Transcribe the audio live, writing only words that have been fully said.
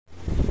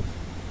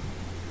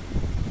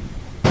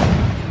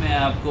मैं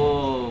आपको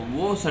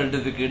वो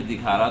सर्टिफिकेट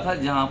दिखा रहा था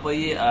जहाँ पर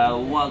ये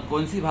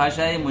कौन सी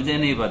भाषा है मुझे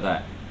नहीं पता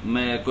है।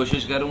 मैं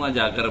कोशिश करूंगा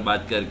जाकर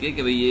बात करके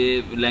कि भाई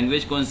ये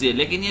लैंग्वेज कौन सी है,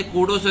 लेकिन ये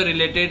कूडो से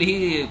रिलेटेड ही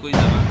कोई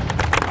जबान।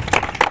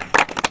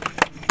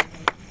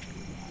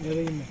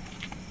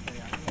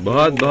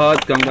 बहुत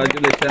बहुत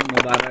कंग्रेचुलेशन,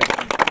 मुबारक।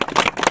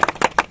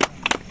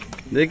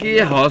 देखिए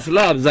ये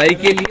हौसला अफजाई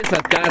के लिए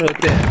सत्कार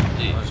होते हैं।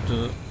 फर्स्ट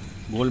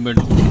गोल्ड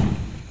मेडल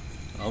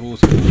और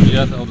उसकी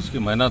काबिलियत और उसकी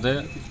मेहनत है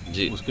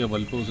जी, उसके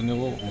बल पर उसने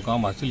वो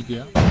मुकाम हासिल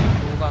किया।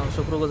 का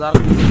शुक्रगुजार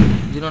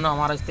जिन्होंने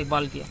हमारा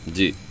इस्तेकबाल किया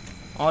जी।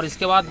 और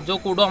इसके बाद जो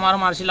कूडो हमारा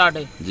मार्शल आर्ट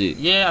है जी,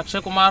 ये अक्षय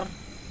कुमार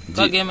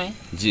का गेम है।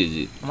 जी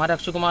जी, हमारे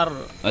अक्षय कुमार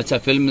अच्छा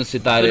फिल्म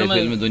सितारे,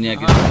 फिल्म दुनिया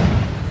के।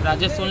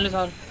 राजेश सोनले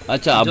साहब।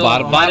 अच्छा, आप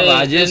बार बार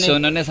राजेश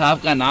सोनने साहब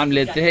का नाम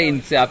लेते हैं,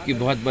 इनसे आपकी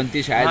बहुत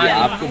बनती, शायद ये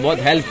आपको बहुत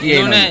हेल्प की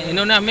है।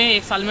 इन्होंने हमें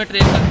 1 साल में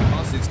ट्रेन कर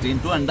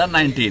 16 टू अंडर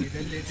 19,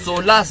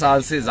 16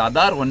 साल से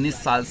ज़्यादा और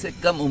 19 साल से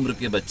कम उम्र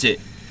के बच्चे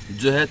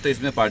जो है तो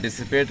इसमें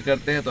पार्टिसिपेट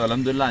करते हैं। तो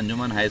अल्हम्दुलिल्लाह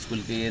अंजुमन हाई स्कूल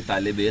के ये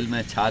तालिब इल्म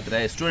है, छात्र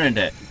है, स्टूडेंट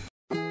है।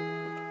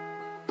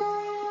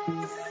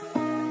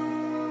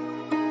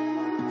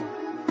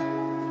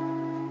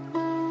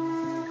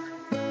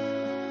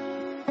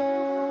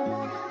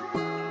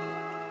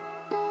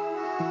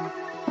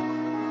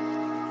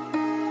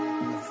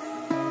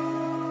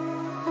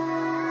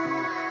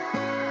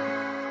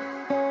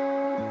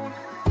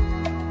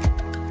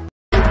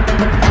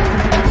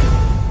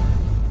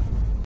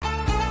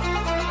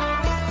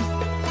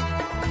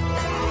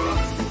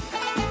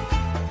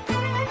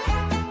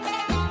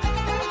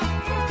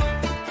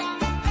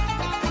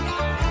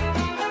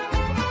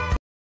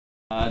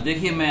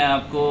 देखिए मैं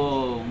आपको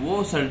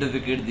वो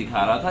सर्टिफिकेट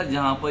दिखा रहा था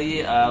जहाँ पर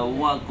ये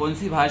कौन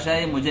सी भाषा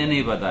है मुझे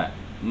नहीं पता है।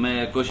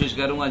 मैं कोशिश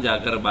करूंगा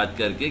जाकर बात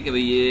करके कि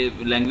भाई ये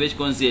लैंग्वेज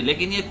कौन सी है,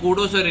 लेकिन ये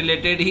कूडो से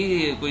रिलेटेड ही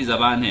कोई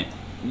जबान है।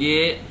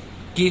 ये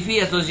Keefe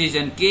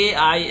association,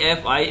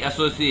 KIFI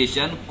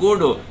association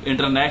Koodo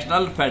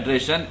international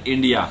federation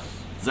India,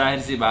 जाहिर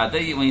सी बात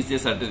है ये वहीं से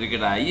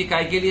सर्टिफिकेट आया। ये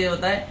काय के लिए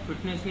होता है?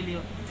 फिटनेस के लिए।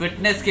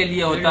 फिटनेस के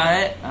लिए होता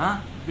है। हाँ,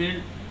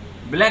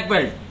 ब्लैक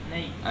बेल्ट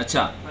नहीं,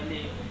 अच्छा,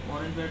 पहले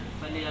ऑरेंज बेल्ट,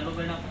 पहले येलो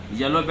बेल्ट आता है,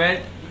 येलो बेल्ट,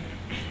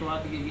 उसके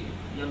बाद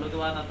येलो के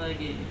बाद आता है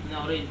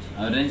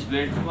ऑरेंज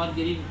बेल्ट, उसके बाद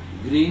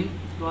ग्रीन,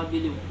 उसके बाद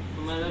ब्लू।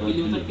 तो मैं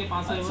ब्लू तक के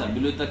पास अच्छा,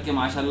 ब्लू तक के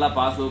माशाल्लाह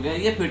पास हो गया।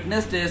 ये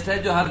फिटनेस टेस्ट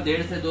है जो हर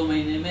 1.5 से 2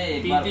 महीने में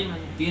एक बार,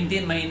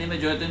 3 महीने में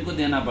जो है तो इनको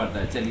देना पड़ता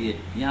है। चलिए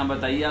यहाँ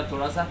बताइए आप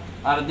थोड़ा सा।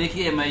 और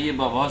देखिए मैं ये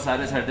बहुत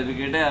सारे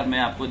सर्टिफिकेट है, मैं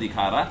आपको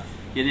दिखा रहा।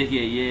 ये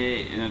देखिए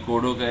ये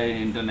कोडो का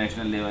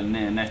इंटरनेशनल लेवल,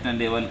 नेशनल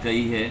लेवल का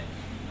ही है।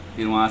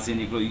 फिर वहाँ से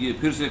निकलो, ये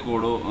फिर से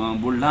कोडो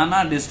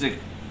बुल्ढाना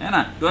डिस्ट्रिक्ट है ना,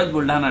 12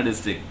 बुल्ढाना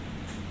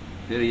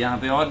डिस्ट्रिक्ट। फिर यहाँ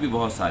पे और भी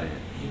बहुत सारे हैं।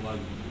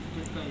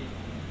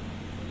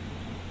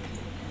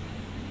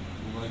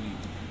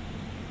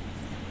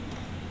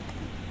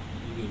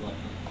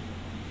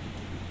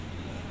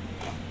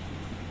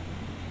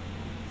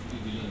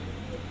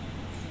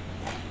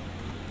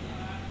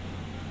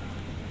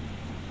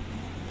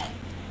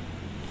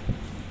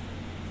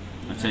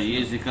 अच्छा,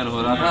 ये जिक्र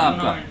हो रहा था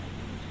आपका।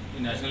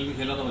 नेशनल भी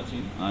खेला था बच्चे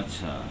ने।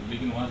 अच्छा,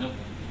 लेकिन वहाँ जब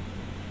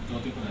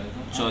चौथे पर आया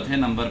था, चौथे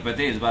नंबर पे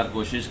थे। इस बार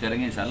कोशिश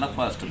करेंगे इंशाल्लाह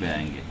फर्स्ट पे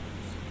आएंगे।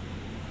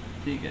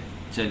 ठीक है,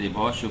 चलिए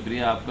बहुत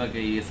शुक्रिया आपका कि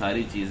ये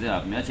सारी चीज़ें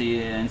आपने। अच्छा,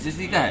 ये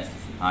NCC का है?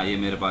 हाँ, ये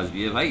मेरे पास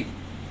भी है भाई।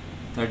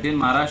 13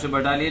 महाराष्ट्र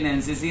बटालियन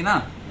NCC ना,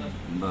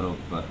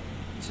 बरोबर।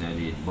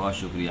 चलिए बहुत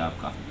शुक्रिया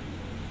आपका।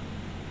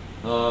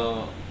 तो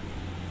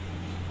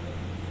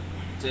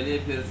चलिए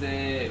फिर से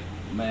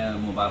मैं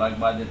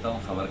मुबारकबाद देता हूँ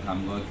खबर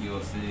खामगांव की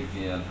ओर से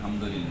कि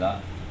अल्हम्दुलिल्लाह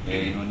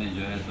इन्होंने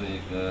जो है तो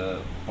एक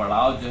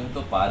पड़ाव जो है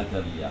तो पार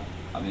कर लिया।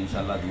 अब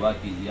इंशाल्लाह दुआ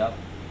कीजिए आप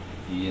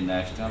कि ये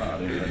नेशनल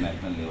और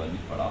इंटरनेशनल लेवल भी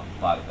पड़ाव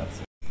पार कर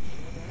सके।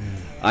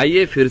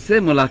 आइए फिर से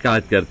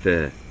मुलाकात करते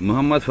हैं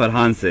मोहम्मद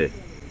फरहान से।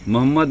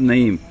 मोहम्मद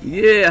नईम,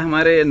 ये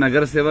हमारे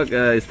नगर सेवक,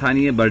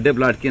 स्थानीय बर्डे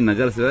प्लाट के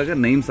नगर सेवक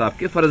नईम साहब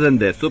के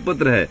फर्जंद है,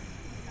 सुपुत्र है,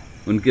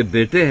 उनके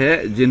बेटे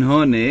हैं,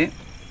 जिन्होंने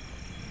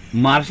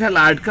मार्शल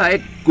आर्ट का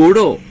एक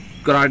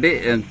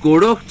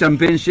कोडो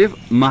चैंपियनशिप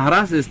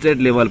महाराष्ट्र स्टेट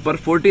लेवल पर,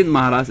 14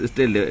 महाराष्ट्र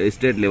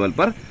स्टेट लेवल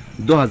पर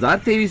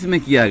 2023 में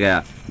किया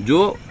गया,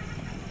 जो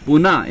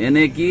पुणे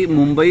यानी कि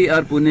मुंबई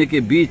और पुणे के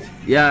बीच,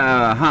 या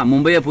हाँ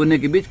मुंबई और पुणे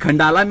के बीच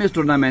खंडाला में इस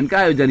टूर्नामेंट का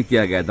आयोजन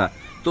किया गया था।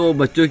 तो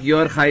बच्चों की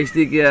और ख्वाहिश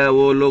थी कि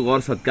वो लोग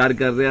और सत्कार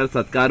कर रहे हैं और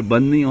सत्कार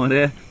बंद नहीं हो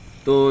रहे।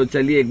 तो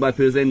चलिए एक बार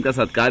फिर से इनका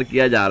सत्कार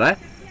किया जा रहा है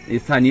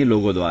स्थानीय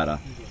लोगों द्वारा।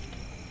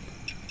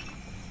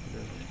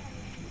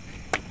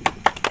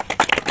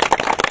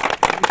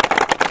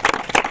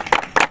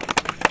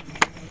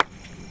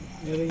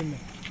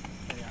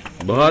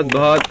 बहुत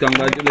बहुत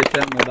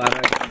कंग्रेचुलेशन,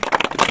 मुबारक।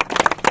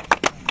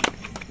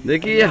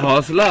 देखिए ये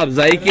हौसला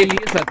अफजाई के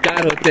लिए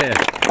सत्कार होते हैं।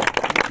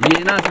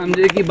 ये ना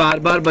समझे कि बार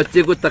बार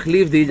बच्चे को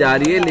तकलीफ दी जा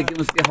रही है, लेकिन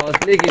उसके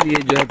हौसले के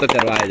लिए जो है तो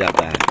करवाया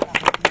जाता है।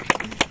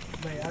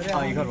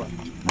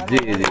 जी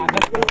जी,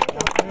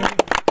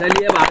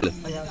 चलिए बात।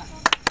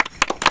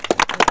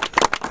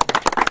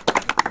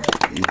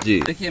 जी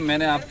देखिए,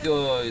 मैंने आपको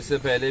इससे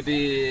पहले भी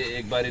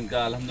एक बार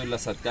इनका अल्हम्दुलिल्लाह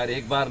सत्कार,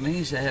 एक बार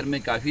नहीं शहर में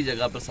काफ़ी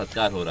जगह पर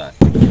सत्कार हो रहा है।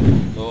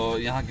 तो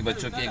यहाँ के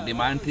बच्चों की एक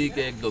डिमांड थी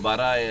कि एक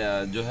दोबारा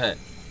जो है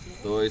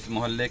तो इस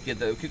मोहल्ले के,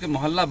 क्योंकि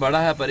मोहल्ला बड़ा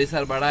है,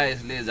 परिसर बड़ा है,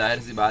 इसलिए जाहिर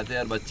सी बात है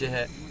और बच्चे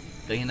हैं,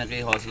 कहीं ना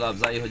कहीं हौसला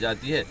अफजाई हो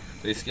जाती है।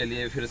 तो इसके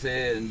लिए फिर से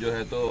जो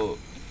है तो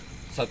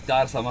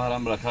सत्कार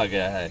समारंभ रखा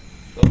गया है।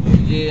 तो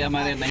ये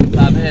हमारे नईम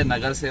साहब है,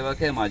 नगर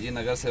सेवक है, माजी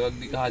नगर सेवक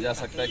भी कहा जा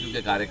सकता है,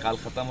 क्योंकि कार्यकाल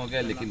ख़त्म हो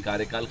गया, लेकिन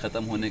कार्यकाल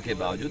ख़त्म होने के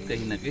बावजूद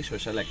कहीं ना कहीं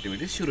सोशल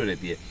एक्टिविटीज़ शुरू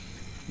रहती है।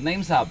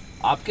 नईम साहब,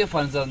 आपके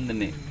फर्जंद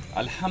ने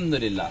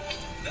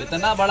अल्हम्दुलिल्लाह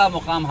इतना बड़ा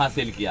मुकाम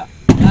हासिल किया,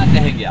 क्या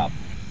कहेंगे आप?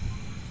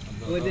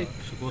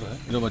 शुक्र है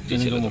जो बच्चे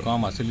ने जो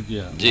मुकाम हासिल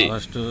किया,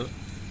 महाराष्ट्र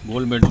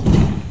गोल्ड मेडल,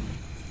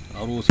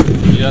 और उसकी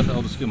काबिलियत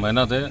और उसकी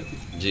मेहनत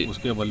है जी,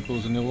 उसके बल पर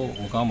उसने वो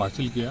मुकाम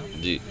हासिल किया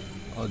जी।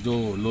 और जो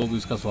लोग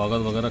इसका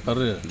स्वागत वगैरह कर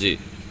रहे हैं जी,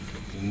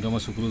 इनका मैं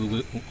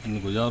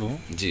शुक्रगुजार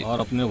हूँ। और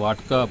अपने वार्ड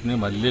का, अपने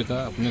मोहल्ले का,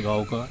 अपने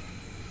गांव का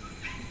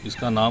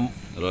इसका नाम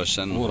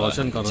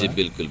रोशन कर रहे हैं।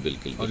 बिल्कुल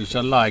बिल्कुल। और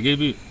इंशाल्लाह आगे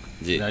भी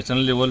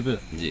नेशनल लेवल पे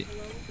जी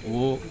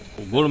वो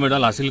गोल्ड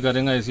मेडल हासिल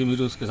करेंगे, ऐसी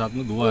मेरी उसके साथ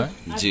में दुआ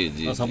है जी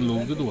जी, सब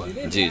लोगों की दुआ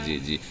है जी जी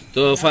जी।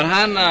 तो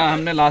फरहान,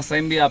 हमने लास्ट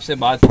टाइम भी आपसे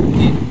बात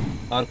की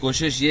और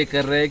कोशिश ये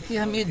कर रहे हैं कि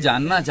हम ये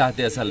जानना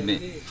चाहते हैं असल में,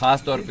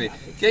 ख़ास तौर पे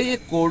क्या ये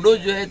कोडो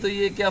जो है तो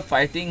ये क्या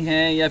फाइटिंग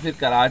है या फिर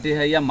कराटे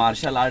है या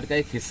मार्शल आर्ट का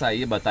एक हिस्सा है,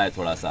 ये बताएं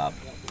थोड़ा सा आप।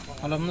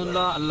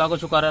 अल्हम्दुलिल्लाह, अल्लाह को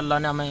शुक्र है, अल्लाह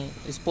ने हमें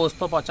इस पोस्ट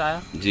पर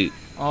पहुँचाया जी,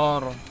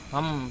 और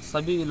हम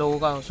सभी लोगों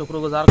का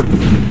शुक्रगुजार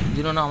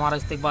जिन्होंने हमारा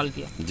इस्तेकबाल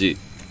किया जी।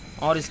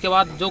 और इसके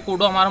बाद जो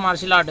कूडो हमारा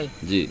मार्शल आर्ट है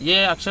जी,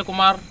 ये अक्षय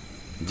कुमार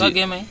का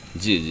गेम है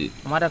जी जी।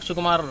 हमारे अक्षय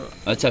कुमार,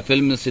 अच्छा,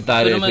 फिल्म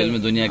सितारे, फिल्म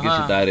दुनिया के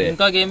सितारे,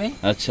 इनका गेम है।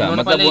 अच्छा,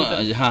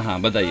 मतलब हाँ हाँ,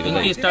 बताइए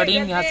बताइए।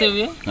 स्टार्टिंग यहाँ से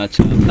हुई है,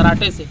 अच्छा,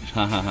 कराटे से।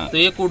 हाँ हाँ हाँ। तो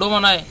ये कूडो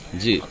बना है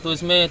जी, तो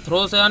इसमें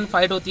थ्रो से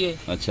फाइट होती है।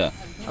 अच्छा,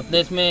 अपने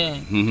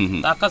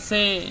इसमें ताकत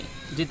से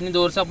जितनी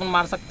जोर से अपन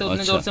मार सकते हैं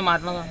उतनी जोर से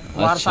मारना,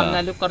 मार सामने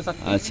वाले कर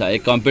सकते हैं। अच्छा,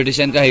 एक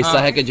कंपटीशन का हिस्सा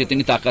है कि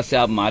जितनी ताकत से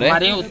आप मारे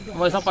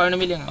वैसा पॉइंट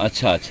मिलेगा।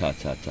 अच्छा अच्छा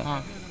अच्छा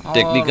अच्छा,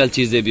 टेक्निकल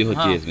चीजें भी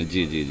होती है इसमें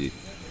जी जी जी।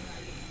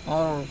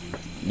 और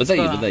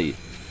बताइए बताइए।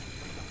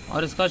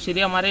 और इसका श्री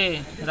हमारे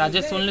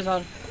राजेश सोनले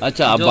साहब।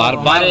 अच्छा, आप बार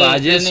बार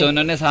राजेश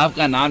सोनले साहब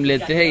का नाम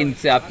लेते हैं,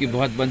 इनसे आपकी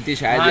बहुत बनती,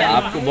 शायद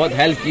आपको बहुत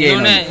हेल्प की है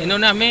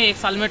इन्होंने हमें 1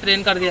 साल में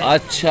ट्रेन कर दिया।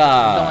 अच्छा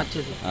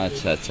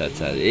अच्छा अच्छा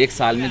अच्छा, 1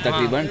 साल में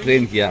तकरीबन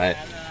ट्रेन किया है।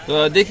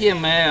 तो देखिए,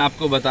 मैं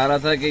आपको बता रहा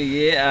था कि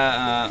ये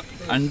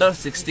अंडर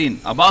 16,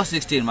 अबाव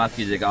 16, माफ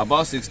कीजिएगा,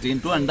 अबाव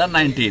 16 टू अंडर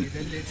 19,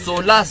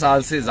 16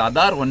 साल से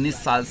ज़्यादा और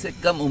 19 साल से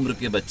कम उम्र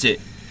के बच्चे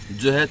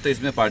जो है तो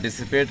इसमें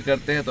पार्टिसिपेट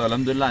करते हैं। तो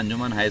अल्हम्दुलिल्लाह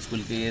अंजुमन हाई स्कूल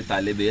के ये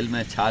तालिब इल्म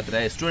है, छात्र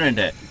है, स्टूडेंट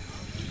है,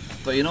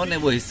 तो इन्होंने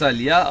वो हिस्सा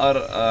लिया और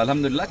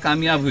अल्हम्दुलिल्लाह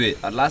कामयाब हुए।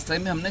 और लास्ट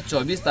टाइम में हमने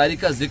 24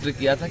 तारीख का जिक्र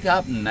किया था कि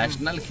आप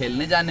नेशनल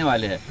खेलने जाने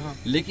वाले हैं,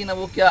 लेकिन अब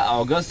वो क्या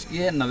अगस्त की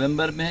है,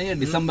 नवंबर में है या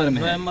दिसंबर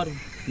में है?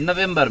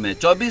 नवंबर में,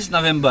 24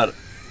 नवंबर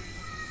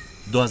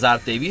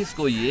 2023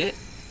 को ये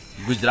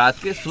गुजरात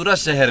के सूरत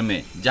शहर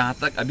में, जहां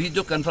तक अभी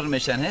जो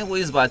कंफर्मेशन है वो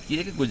इस बात की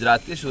है कि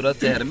गुजरात के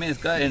सूरत शहर में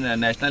इसका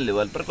नेशनल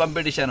लेवल पर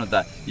कंपटीशन होता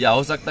है, या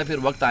हो सकता है फिर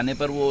वक्त आने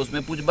पर वो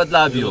उसमें कुछ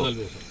बदलाव भी हो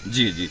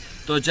जी जी।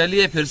 तो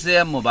चलिए, फिर से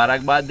हम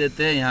मुबारकबाद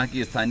देते हैं यहाँ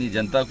की स्थानीय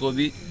जनता को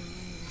भी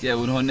कि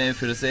उन्होंने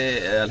फिर से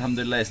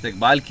अल्हम्दुलिल्लाह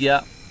इस्तकबाल किया,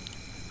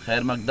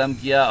 खैर मकदम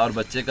किया और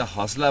बच्चे का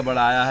हौसला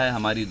बढ़ाया है।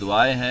 हमारी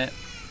दुआएँ हैं,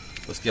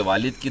 उसके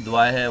वालिद की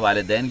दुआएँ है,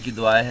 वालिदैन की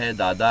दुआएँ है,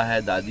 दादा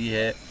है, दादी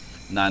है,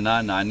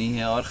 नाना नानी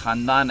है और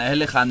ख़ानदान,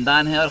 अहले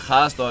ख़ानदान है, और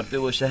ख़ास तौर पे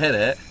वो शहर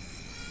है,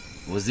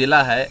 वो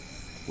ज़िला है,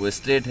 वो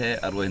स्टेट है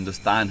और वो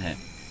हिंदुस्तान है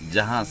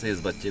जहाँ से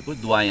इस बच्चे को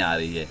दुआएं आ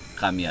रही है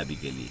कामयाबी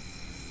के लिए।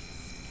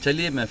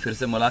 चलिए, मैं फिर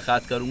से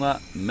मुलाकात करूँगा।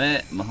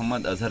 मैं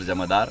मोहम्मद अजहर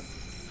जमादार,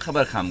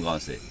 खबर खामगांव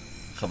से,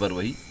 खबर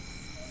वही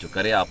जो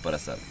करे आप पर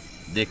असर।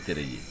 देखते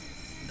रहिए,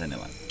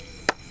 धन्यवाद।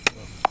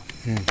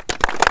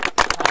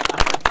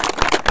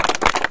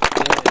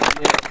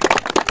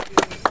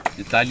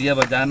 तालियां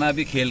बजाना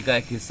भी खेल का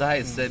एक हिस्सा है,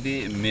 इससे भी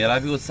मेरा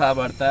भी उत्साह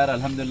बढ़ता है और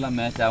अल्हम्दुलिल्लाह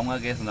मैं चाहूँगा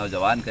कि इस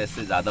नौजवान का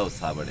इससे ज़्यादा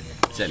उत्साह बढ़े।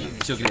 चलिए,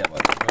 शुक्रिया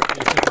बहुत।